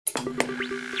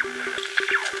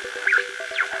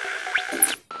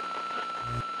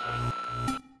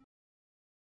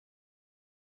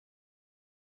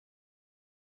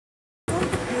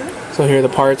So here the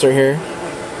parts are here.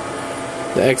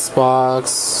 The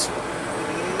Xbox,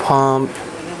 pump,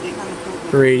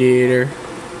 radiator.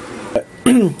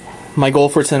 My goal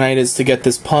for tonight is to get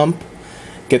this pump,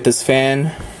 get this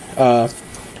fan. I'm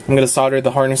going to solder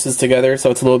the harnesses together so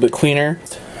it's a little bit cleaner.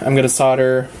 I'm going to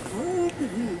solder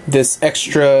this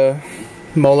extra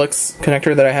Molex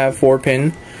connector that I have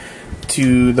 4-pin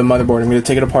to the motherboard. I'm going to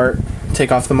take it apart,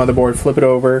 take off the motherboard, flip it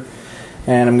over,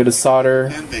 and I'm going to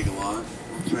solder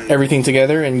everything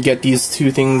together and get these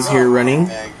two things here running.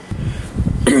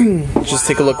 Just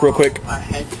take a look real quick.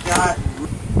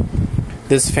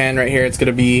 This fan right here, it's going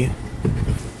to be,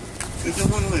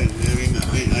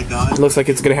 looks like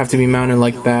it's going to have to be mounted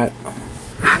like that.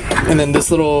 And then this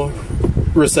little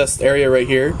recessed area right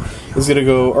here is going to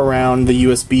go around the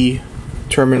USB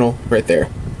terminal right there.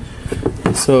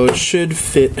 So it should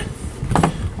fit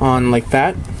on like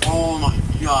that. Oh my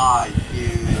god,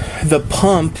 dude. The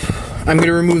pump, I'm going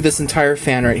to remove this entire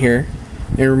fan right here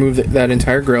and remove that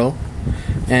entire grill.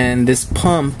 And this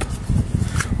pump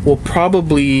will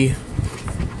probably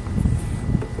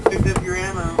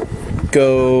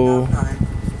go,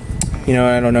 you know,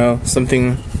 I don't know,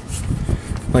 something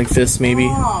like this maybe.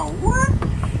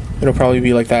 It'll probably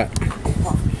be like that.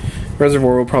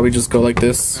 Reservoir will probably just go like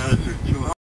this.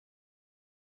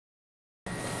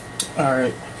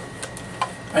 Alright.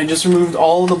 I just removed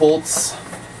all of the bolts.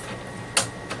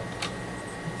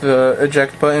 The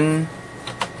eject button.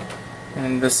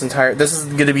 And this is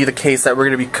going to be the case that we're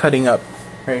going to be cutting up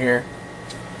right here.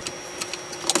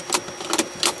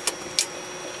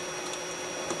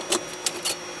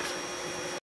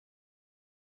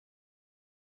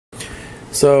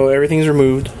 So everything's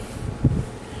removed.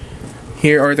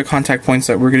 Here are the contact points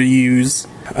that we're going to use.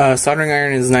 Soldering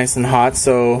iron is nice and hot,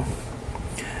 so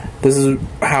this is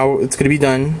how it's going to be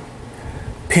done.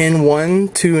 Pin 1,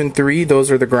 2, and 3, those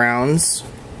are the grounds.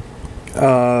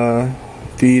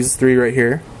 These 3 right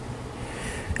here.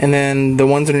 And then the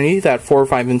ones underneath that, 4,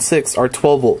 5, and 6, are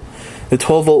 12 volt. The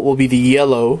 12 volt will be the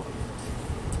yellow.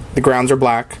 The grounds are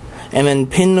black. And then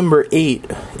pin number 8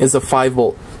 is a 5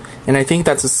 volt. And I think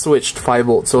that's a switched 5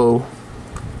 volt, so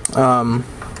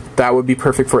that would be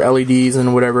perfect for LEDs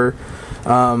and whatever.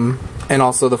 And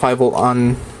also the 5 volt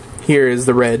on here is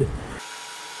the red.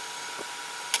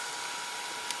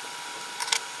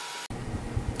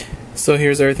 So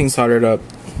here's everything soldered up.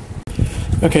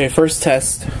 Okay, first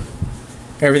test.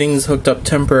 Everything's hooked up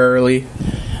temporarily.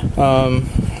 We're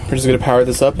just going to power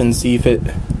this up and see if it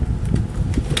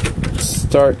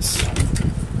starts.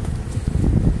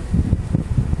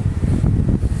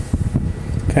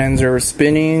 Fans are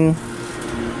spinning.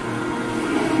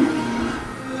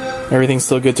 Everything's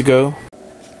still good to go.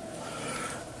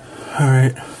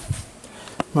 Alright,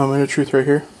 moment of truth right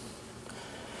here.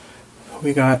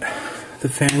 We got the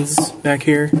fans back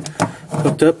here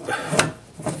hooked up,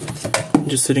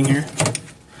 just sitting here.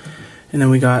 And then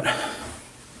we got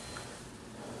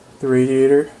the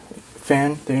radiator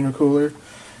fan, the intercooler,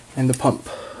 and the pump.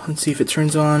 Let's see if it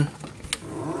turns on.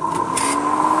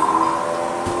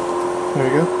 There we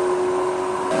go.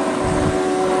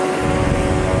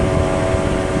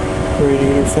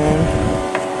 Radiator fan.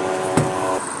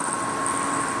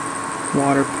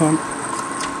 Water pump.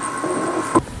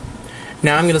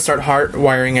 Now I'm going to start hard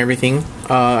wiring everything.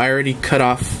 I already cut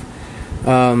off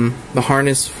the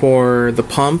harness for the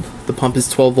pump. The pump is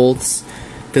 12 volts.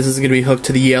 This is going to be hooked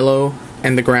to the yellow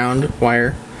and the ground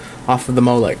wire off of the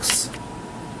Molex.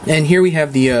 And here we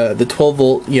have the 12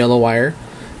 volt yellow wire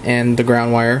and the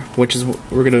ground wire, which is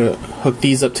we're going to hook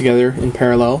these up together in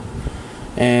parallel.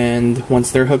 And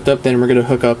once they're hooked up, then we're going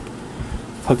to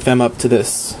hook them up to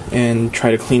this and try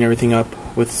to clean everything up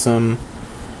with some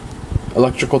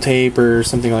electrical tape or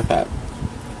something like that.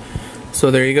 So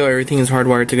there you go, everything is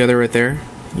hardwired together right there.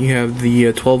 You have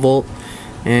the 12 volt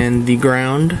and the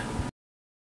ground.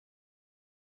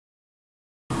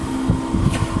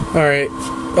 Alright,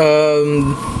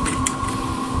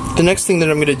 the next thing that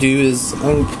I'm going to do is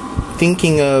I'm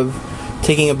thinking of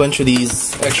taking a bunch of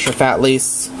these extra fat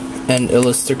lace and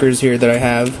Illa stickers here that I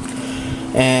have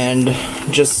and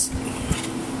just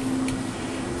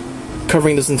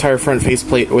covering this entire front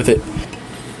faceplate with it.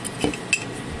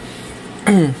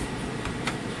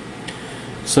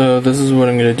 So this is what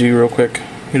I'm going to do real quick.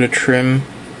 I'm going to trim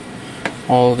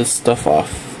all of this stuff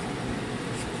off.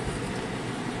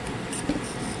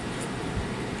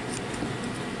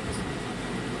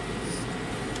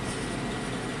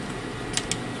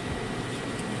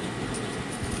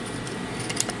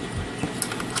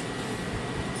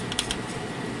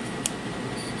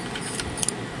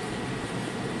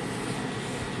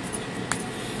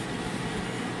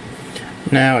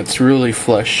 Now it's really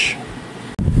flush.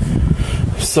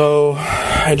 So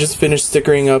I just finished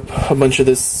stickering up a bunch of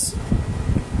this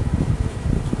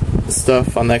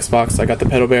stuff on the Xbox. I got the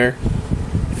pedal bear,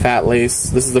 fat lace.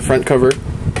 This is the front cover,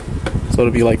 so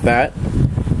it'll be like that.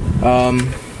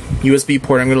 USB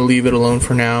port, I'm going to leave it alone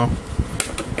for now.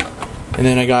 And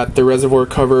then I got the reservoir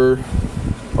cover,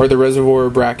 or the reservoir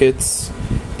brackets.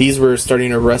 These were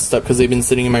starting to rust up because they've been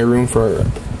sitting in my room for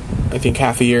I think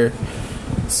half a year.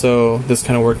 So this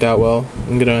kind of worked out well.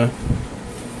 I'm gonna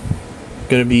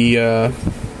be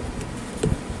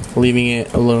leaving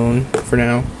it alone for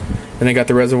now. And I got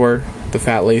the reservoir, the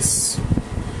fat lace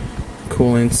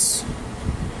coolants.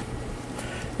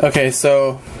 Okay,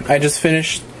 so I just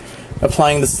finished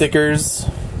applying the stickers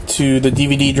to the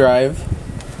DVD drive.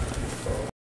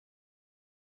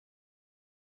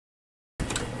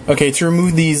 Okay, to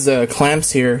remove these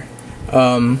clamps here,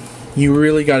 you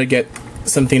really got to get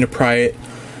something to pry it.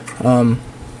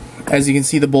 As you can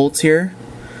see, the bolts here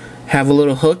have a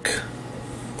little hook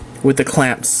with the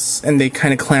clamps, and they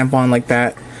kind of clamp on like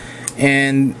that.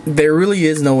 And there really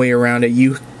is no way around it.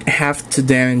 You have to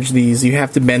damage these. You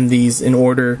have to bend these in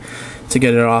order to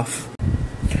get it off.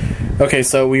 Okay,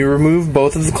 so we removed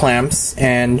both of the clamps,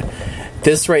 and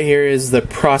this right here is the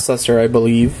processor, I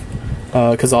believe,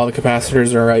 because all the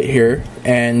capacitors are right here.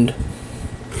 And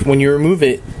when you remove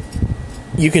it,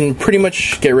 you can pretty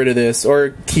much get rid of this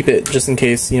or keep it just in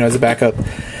case, you know, as a backup.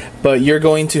 But you're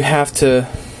going to have to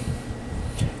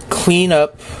clean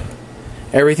up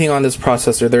everything on this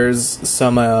processor. There's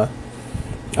some what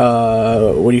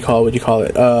do you call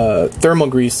it? Thermal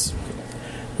grease.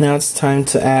 Now it's time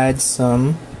to add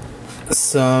some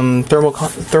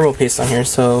thermal paste on here.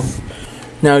 So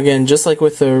now again, just like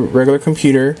with the regular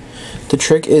computer, the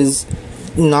trick is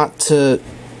not to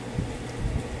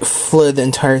flood the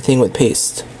entire thing with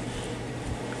paste.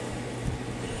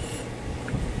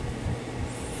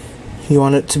 You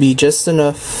want it to be just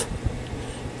enough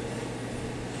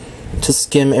to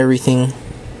skim everything.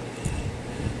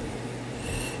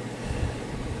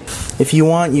 If you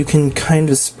want, you can kind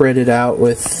of spread it out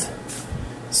with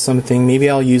something. Maybe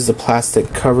I'll use the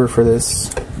plastic cover for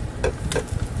this.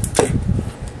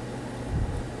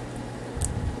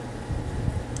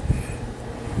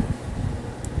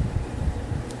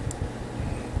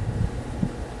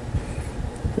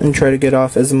 And try to get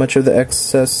off as much of the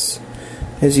excess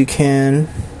as you can.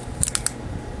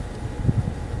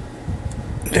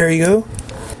 There you go.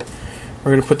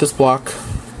 We're going to put this block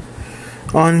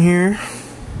on here.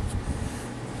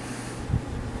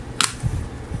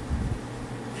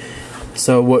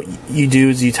 So what you do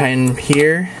is you tighten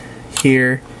here,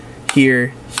 here,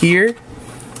 here, here,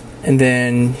 and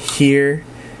then here,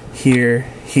 here,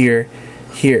 here,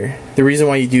 here. The reason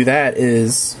why you do that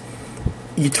is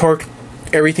you torque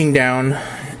everything down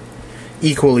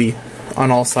equally on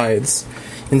all sides,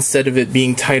 instead of it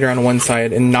being tighter on one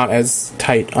side and not as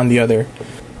tight on the other.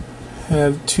 I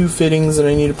have two fittings that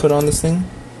I need to put on this thing.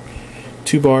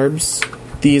 Two barbs.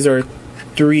 These are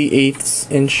 3/8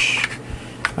 inch,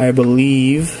 I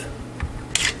believe.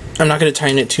 I'm not going to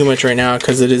tighten it too much right now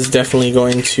because it is definitely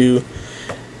going to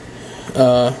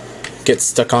get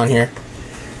stuck on here.